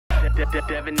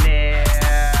Debonair.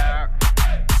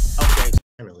 Okay.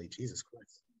 Really, Jesus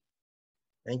Christ.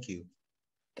 Thank you.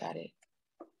 Got it.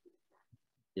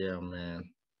 Yeah, man.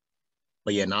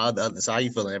 But yeah, now so how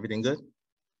you feeling? Everything good?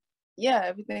 Yeah,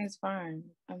 everything's fine.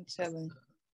 I'm chilling.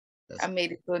 I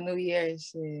made it to a new year,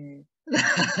 shit.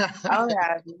 I'm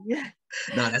happy.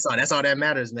 No, that's all that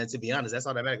matters, man. To be honest, that's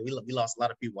all that matters. We lost a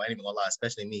lot of people. I ain't even gonna lie,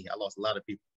 especially me. I lost a lot of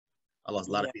people. Lost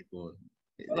a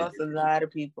lot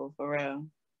of people, for real.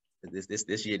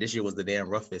 This year was the damn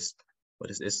roughest, but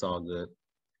it's all good.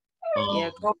 Yeah,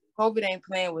 COVID ain't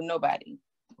playing with nobody.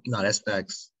 No, that's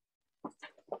facts.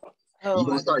 Oh, you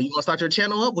gonna start your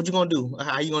channel up? What you gonna do?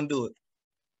 How you gonna do it?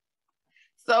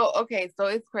 So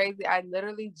it's crazy. I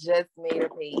literally just made a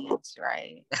page,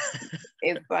 right?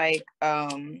 It's like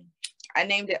I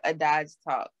named it A Dodge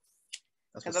Talks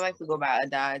because I like to go by A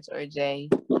Dodge or J.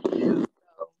 So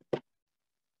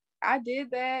I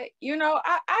did that. You know,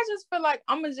 I just feel like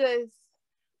I'm gonna just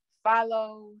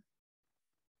follow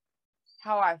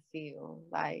how I feel,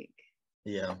 like.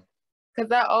 Yeah.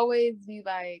 Because I always be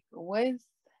like,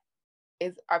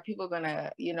 are people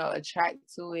gonna, attract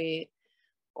to it,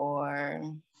 or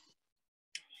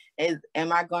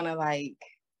am I gonna like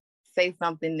say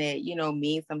something that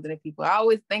means something to people? I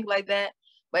always think like that,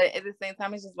 but at the same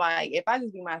time, it's just like if I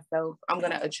just be myself, I'm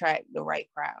gonna attract the right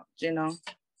crowd,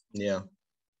 Yeah.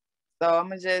 So I'm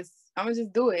gonna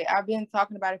just do it. I've been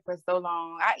talking about it for so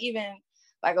long. I even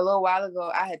like a little while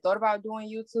ago, I had thought about doing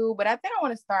YouTube, but I think I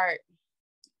want to start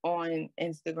on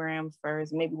Instagram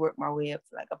first, maybe work my way up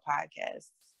to like a podcast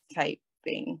type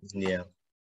thing. Yeah.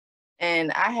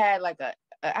 And I had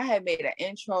I had made an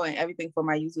intro and everything for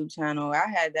my YouTube channel. I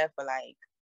had that for like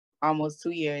almost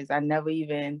 2 years. I never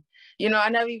even did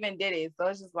it. So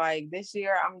it's just like this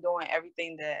year I'm doing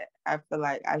everything that I feel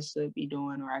like I should be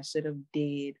doing or I should have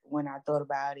did when I thought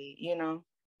about it,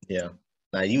 Yeah.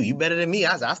 Now you better than me.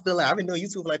 I've been doing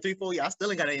YouTube for like 3-4 years. I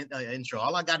still ain't got an intro.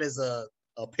 All I got is a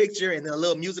picture and then a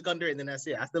little music under it, and then that's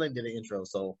it. I still ain't did an intro.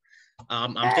 So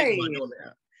I'm thinking about doing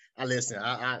that. I listen.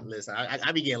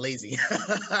 I be getting lazy.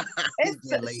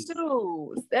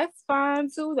 True. That's fine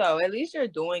too, though. At least you're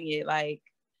doing it. Like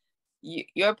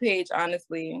your page,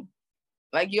 honestly,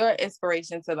 like you're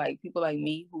inspiration to like people like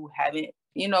me who haven't,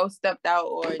 stepped out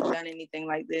or done anything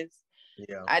like this.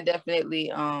 Yeah. I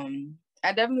definitely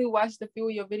watched a few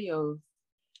of your videos,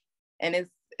 and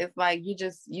it's like you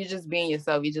just being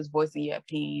yourself. You're just voicing your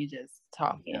opinion. You just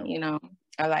talking. Yeah.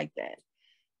 I like that.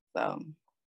 So.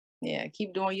 Yeah,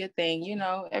 keep doing your thing.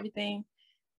 Everything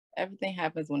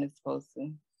happens when it's supposed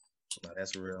to. No,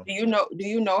 that's real. Do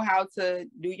you know how to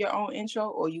do your own intro,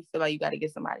 or you feel like you got to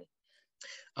get somebody?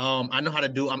 I know how to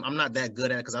do. I'm not that good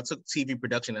at it because I took TV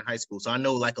production in high school, so I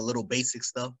know like a little basic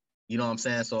stuff. You know what I'm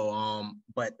saying? So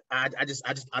but I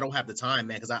don't have the time,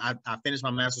 man, because I finished my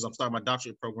master's. I'm starting my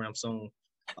doctorate program soon.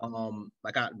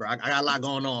 I got a lot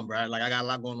going on, bro. Like I got a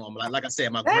lot going on. Like I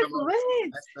said, my grandma.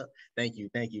 Thank you,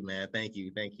 man. Thank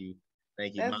you.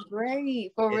 That's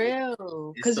great, for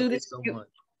real. Because it's so much.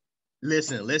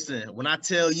 Listen. When I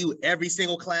tell you, every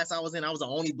single class I was in, I was the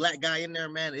only black guy in there,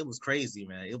 man. It was crazy,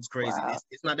 man. It was crazy. Wow.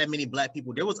 It's not that many black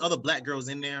people. There was other black girls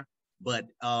in there, but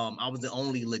I was the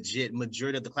only legit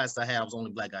majority of the classes I had. I was the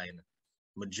only black guy in there.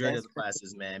 Majority of the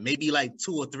classes, man. Maybe like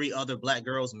 2 or 3 other black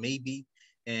girls, maybe.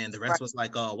 And the rest was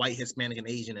like white, Hispanic, and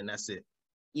Asian, and that's it.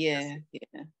 Yeah.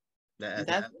 That's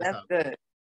good.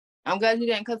 I'm glad you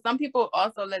didn't, because some people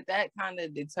also let that kind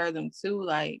of deter them too.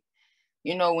 Like,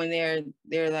 when they're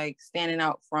like standing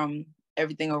out from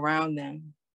everything around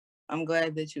them. I'm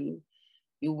glad that you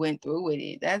went through with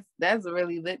it. That's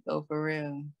really lit though, for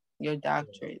real. Your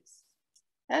doctorates.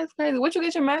 That's crazy. What you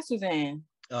get your master's in?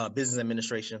 Business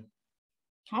administration.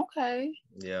 Okay.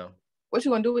 Yeah. What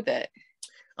you gonna do with that?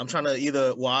 I'm trying to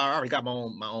I already got my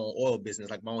own oil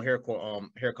business, like my own hair quote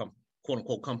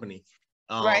unquote company.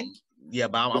 Right. Yeah,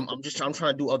 but I'm trying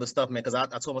to do other stuff, man, because I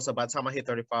told myself by the time I hit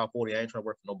 35, 40, I ain't trying to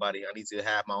work for nobody. I need to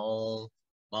have my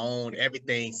own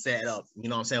everything set up. You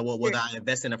know what I'm saying? Well, whether I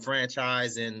invest in a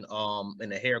franchise in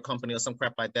a hair company or some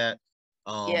crap like that.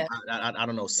 I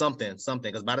don't know, something.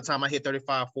 Because by the time I hit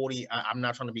 35, 40, I'm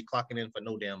not trying to be clocking in for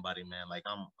no damn body, man. Like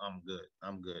I'm good.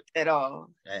 I'm good. At all.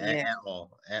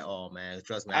 At all, man.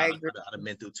 Trust me, I've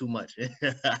been through too much.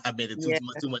 I've been through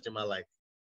too much in my life.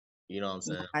 You know what I'm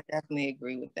saying? I definitely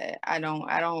agree with that. I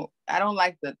don't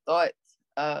like the thought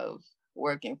of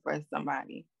working for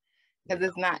somebody, because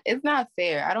it's not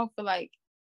fair. I don't feel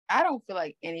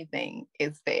like anything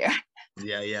is fair.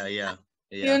 Yeah.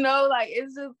 Like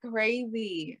it's just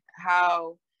crazy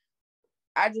how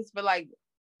I just feel like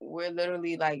we're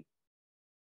literally like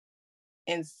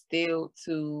instilled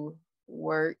to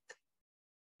work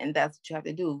and that's what you have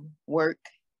to do. Work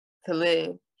to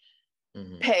live,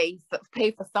 pay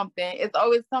for something. It's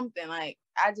always something. Like,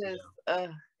 I just,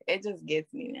 it just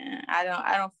gets me, man. I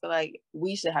don't feel like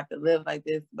we should have to live like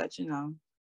this, but you know,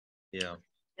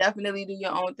 definitely do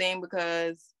your own thing,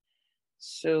 because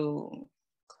shoot,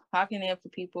 clocking in for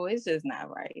people, it's just not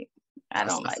right. I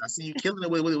see you killing it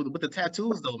with the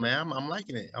tattoos though, man. I'm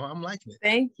liking it. I'm liking it.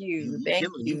 Thank you. Thank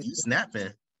you. You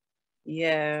snapping.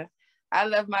 Yeah. I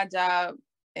left my job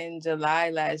in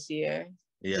July last year.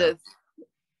 Yeah.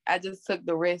 I just took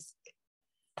the risk,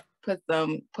 put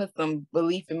some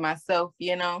belief in myself,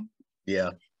 you know?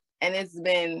 Yeah. And it's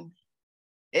been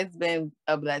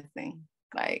a blessing,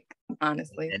 like,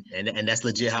 honestly. And that's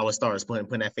legit how it starts,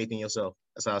 putting that faith in yourself.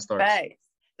 That's how it starts. Facts.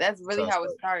 That's really how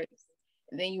it starts.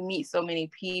 And then you meet so many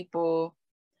people.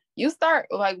 You start,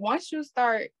 like, once you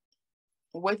start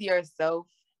with yourself,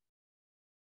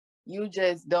 you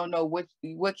just don't know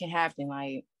what can happen,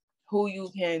 like who you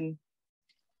can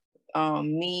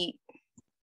meet,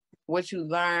 what you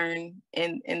learn,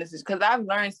 and this is because I've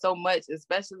learned so much,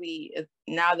 especially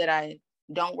now that I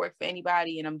don't work for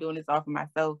anybody and I'm doing this all for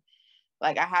myself.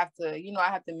 Like, I have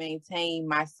to maintain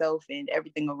myself and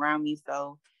everything around me.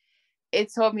 So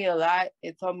it taught me a lot.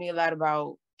 It taught me a lot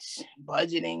about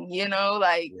budgeting, you know,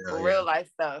 like real life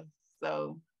stuff.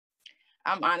 So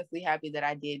I'm honestly happy that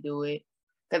I did do it,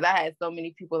 because I had so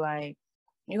many people like,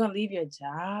 "You're gonna leave your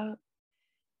job?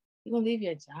 You're gonna leave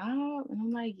your job?" And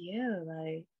I'm like, yeah,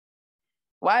 like,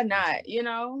 why not? You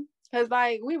know, because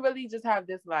like, we really just have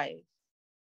this life,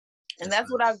 and that's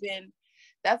what I've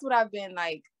been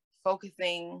like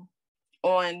focusing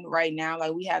on right now.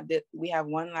 Like, we have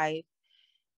one life,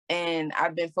 and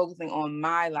I've been focusing on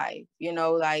my life. You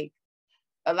know, like,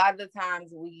 a lot of the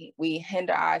times we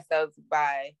hinder ourselves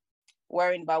by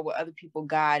worrying about what other people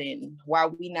got and why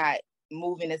we not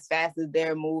moving as fast as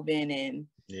they're moving, and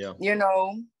you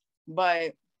know.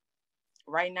 But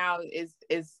right now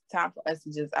it's time for us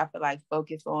to just, I feel like,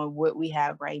 focus on what we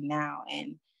have right now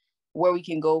and where we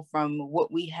can go from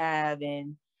what we have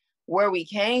and where we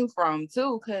came from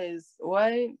too. Because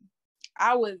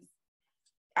I was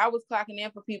clocking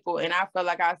in for people and I felt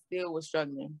like I still was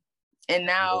struggling, and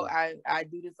now I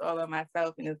do this all by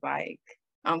myself, and it's like,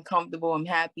 I'm comfortable, I'm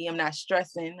happy, I'm not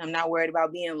stressing, I'm not worried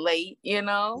about being late, you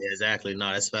know? Yeah, exactly.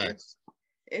 No, that's facts.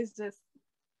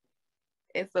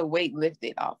 It's a weight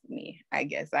lifted off of me, I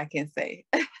guess I can say.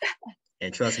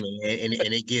 And trust me, and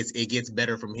it gets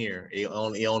better from here. It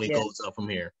only goes up from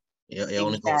here. It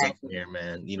only goes up from here,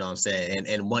 man. You know what I'm saying?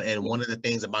 And one of the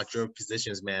things about your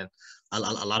positions, man, a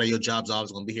lot of your jobs are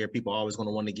always gonna be here. People are always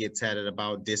gonna want to get tatted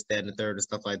about this, that, and the third and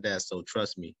stuff like that. So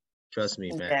trust me,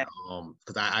 man. Yeah.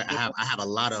 Because I have a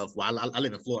lot of, well, I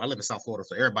live in Florida. I live in South Florida,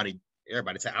 so everybody. I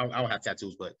don't have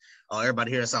tattoos, but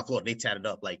everybody here in South Florida, they tatted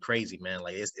up like crazy, man.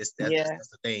 Like that's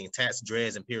the thing. Tats,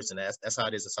 dreads, and piercing. That's how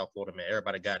it is in South Florida, man.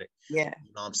 Everybody got it. Yeah.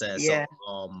 You know what I'm saying? Yeah.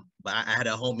 So but I had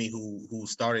a homie who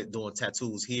started doing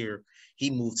tattoos here. He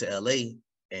moved to LA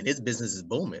and his business is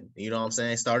booming. You know what I'm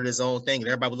saying? Started his own thing, and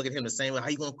everybody would look at him the same way. How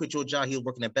you gonna quit your job? He was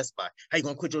working at Best Buy. How you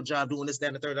gonna quit your job doing this, that,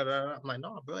 and the third? I'm like,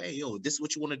 no, bro. Hey, yo, this is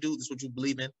what you want to do. This is what you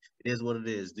believe in. It is what it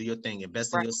is. Do your thing.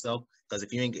 Invest in yourself. Because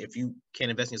if you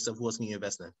can't invest in yourself, who else can you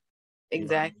invest in? Exactly. You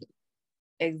know what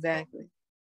I mean? Exactly.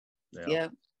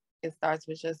 Yep. It starts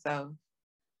with yourself.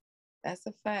 That's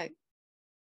a fact.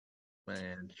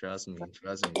 Man, trust me.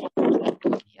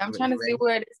 I'm trying to see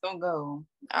where it's gonna go.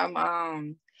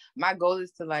 My goal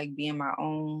is to like be in my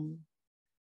own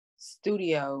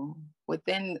studio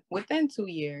within 2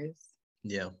 years.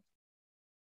 Yeah.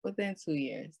 Within 2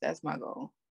 years. That's my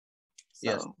goal.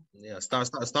 So. Yeah.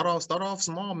 Start off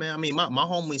small, man. I mean, my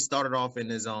homie started off in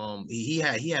his he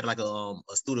had like a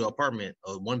studio apartment,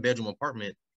 a 1-bedroom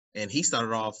apartment, and he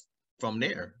started off from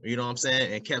there. You know what I'm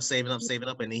saying? And kept saving up,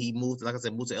 and then he moved, like I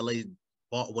said, moved to LA,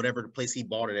 bought whatever the place he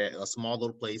bought it at, a small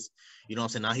little place. You know what I'm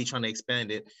saying? Now he's trying to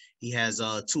expand it. He has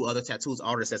 2 other tattoos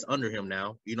artists that's under him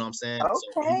now. You know what I'm saying?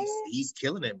 Okay. So he's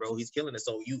killing it, bro. He's killing it.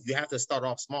 So you have to start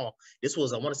off small. This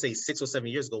was, I want to say, 6 or 7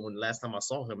 years ago when the last time I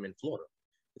saw him in Florida.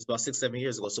 It's about 6-7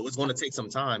 years ago. So it's going to take some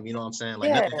time. You know what I'm saying?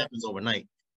 Like nothing happens overnight.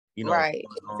 You know, right?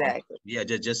 Exactly. Yeah,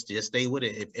 just stay with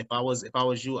it. If I was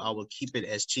you, I would keep it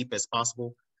as cheap as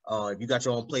possible. If you got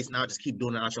your own place now, just keep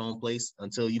doing it at your own place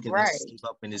until you can just keep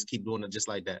up and just keep doing it just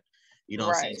like that. You know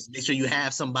what I'm saying? Just make sure you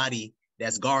have somebody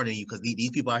that's guarding you, because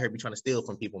these people out here be trying to steal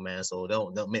from people, man. So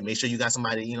don't make sure you got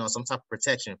somebody, you know, some type of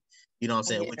protection, you know what I'm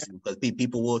saying, with you, because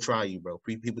people will try you, bro.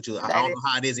 People I don't know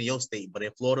how it is in your state, but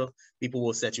in Florida, people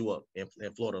will set you up in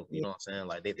Florida. You know what I'm saying?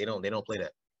 Like they don't play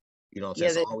that. You know what I'm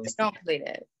saying? So they don't play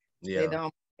that. Yeah. They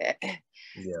don't play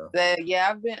Yeah. So,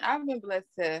 yeah, I've been blessed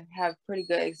to have pretty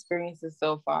good experiences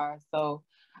so far. So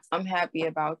I'm happy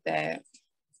about that.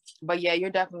 But yeah, you're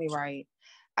definitely right.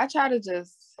 I try to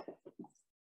just,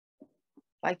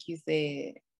 like you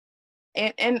said,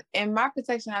 and my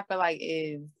protection, I feel like,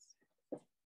 is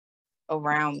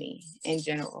around me in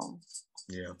general.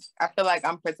 Yeah. I feel like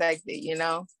I'm protected, you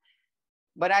know?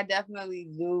 But I definitely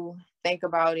do think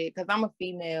about it because I'm a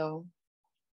female.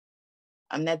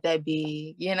 I'm not that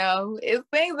big, you know? It's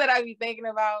things that I be thinking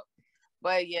about.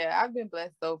 But yeah, I've been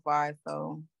blessed so far,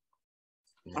 so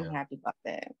I'm happy about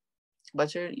that.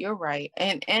 But you're right.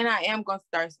 And I am gonna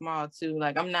start small too.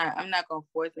 Like I'm not gonna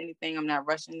force anything. I'm not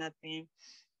rushing nothing.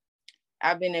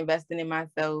 I've been investing in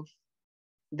myself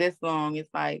this long.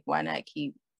 It's like, why not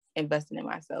keep investing in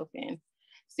myself and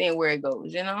seeing where it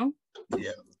goes, you know?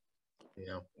 Yeah.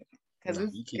 Yeah.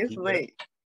 Because it's lit.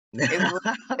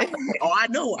 Oh, I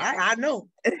know. I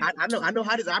know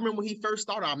how this. I remember when he first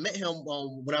started. I met him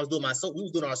when I was doing we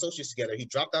was doing our associates together. He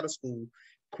dropped out of school,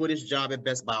 quit his job at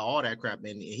Best Buy, all that crap,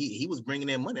 and he was bringing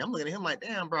in money. I'm looking at him like,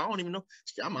 damn, bro, I don't even know.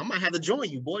 I might have to join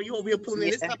you, boy. You over here pulling in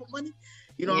this type of money,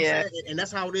 you know what I'm saying? And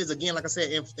that's how it is. Again, like I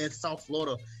said, in South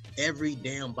Florida, every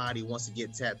damn body wants to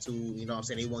get tattooed. You know what I'm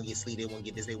saying? They want to get sleeve, they want to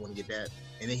get this, they want to get that.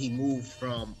 And then he moved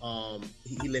from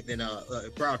he lived in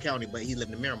Broward County, but he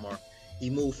lived in Miramar. He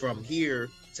moved from here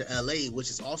to LA, which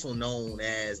is also known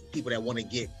as people that want to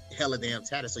get hella damn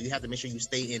tatted. So you have to make sure you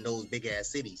stay in those big ass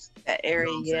cities. That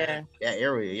area, you know that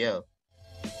area, yeah.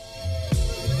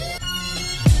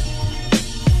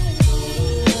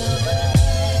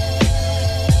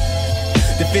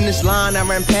 The finish line, I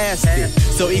ran past it.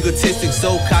 So egotistic,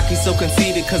 so cocky, so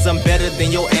conceited, cause I'm better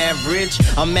than your average.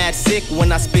 I'm mad sick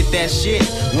when I spit that shit.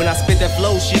 When I spit that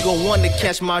flow, she gon' want to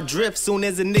catch my drift. Soon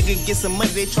as a nigga get some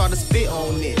money, they try to spit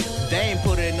on it. They ain't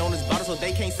put it on this bottle, so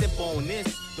they can't sip on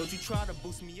this. Don't you try to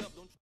boost me up.